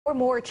For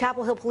more,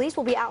 Chapel Hill Police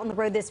will be out on the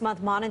road this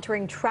month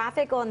monitoring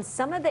traffic on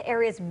some of the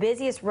area's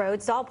busiest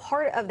roads, all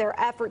part of their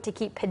effort to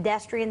keep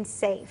pedestrians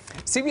safe.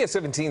 CBS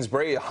 17's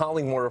Brea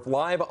Hollingworth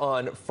live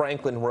on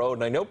Franklin Road.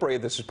 And I know, Brea,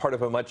 this is part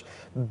of a much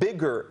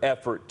bigger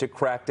effort to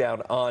crack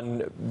down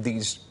on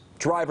these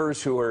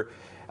drivers who are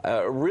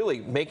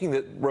really making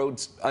the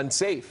roads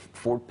unsafe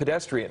for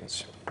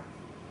pedestrians.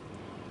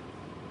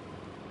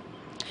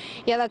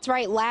 Yeah, that's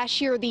right. Last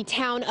year, the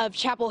town of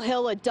Chapel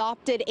Hill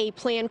adopted a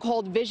plan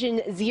called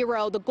Vision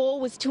Zero. The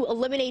goal was to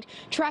eliminate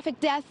traffic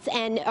deaths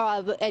and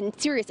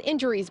serious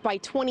injuries by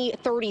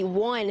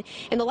 2031.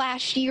 In the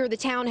last year, the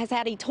town has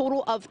had a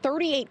total of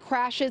 38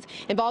 crashes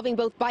involving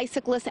both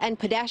bicyclists and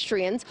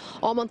pedestrians.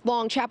 All month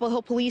long, Chapel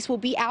Hill Police will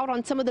be out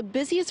on some of the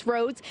busiest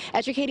roads,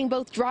 educating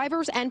both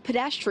drivers and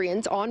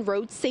pedestrians on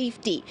road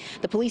safety.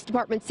 The police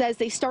department says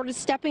they started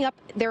stepping up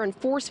their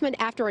enforcement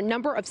after a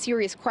number of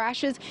serious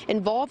crashes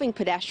involving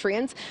pedestrians.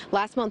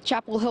 Last month,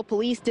 Chapel Hill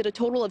Police did a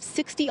total of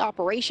 60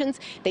 operations.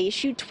 They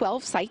issued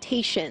 12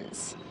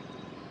 citations.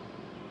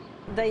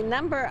 The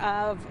number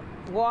of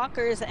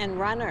walkers and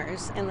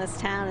runners in this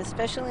town,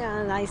 especially on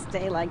a nice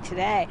day like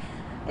today,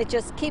 it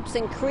just keeps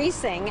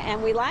increasing,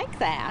 and we like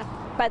that,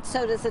 but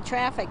so does the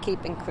traffic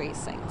keep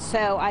increasing.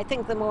 So I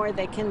think the more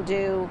they can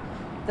do,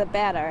 the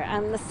better.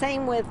 And the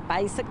same with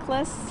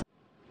bicyclists.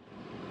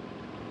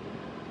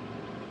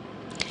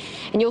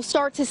 And you'll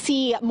start to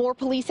see more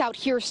police out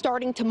here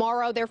starting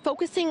tomorrow. They're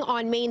focusing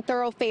on main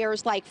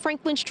thoroughfares like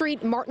Franklin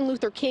Street, Martin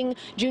Luther King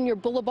Jr.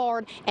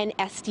 Boulevard, and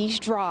Estes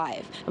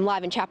Drive. I'm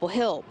live in Chapel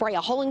Hill. Brea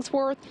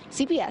Hollingsworth,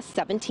 CBS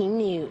 17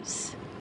 News.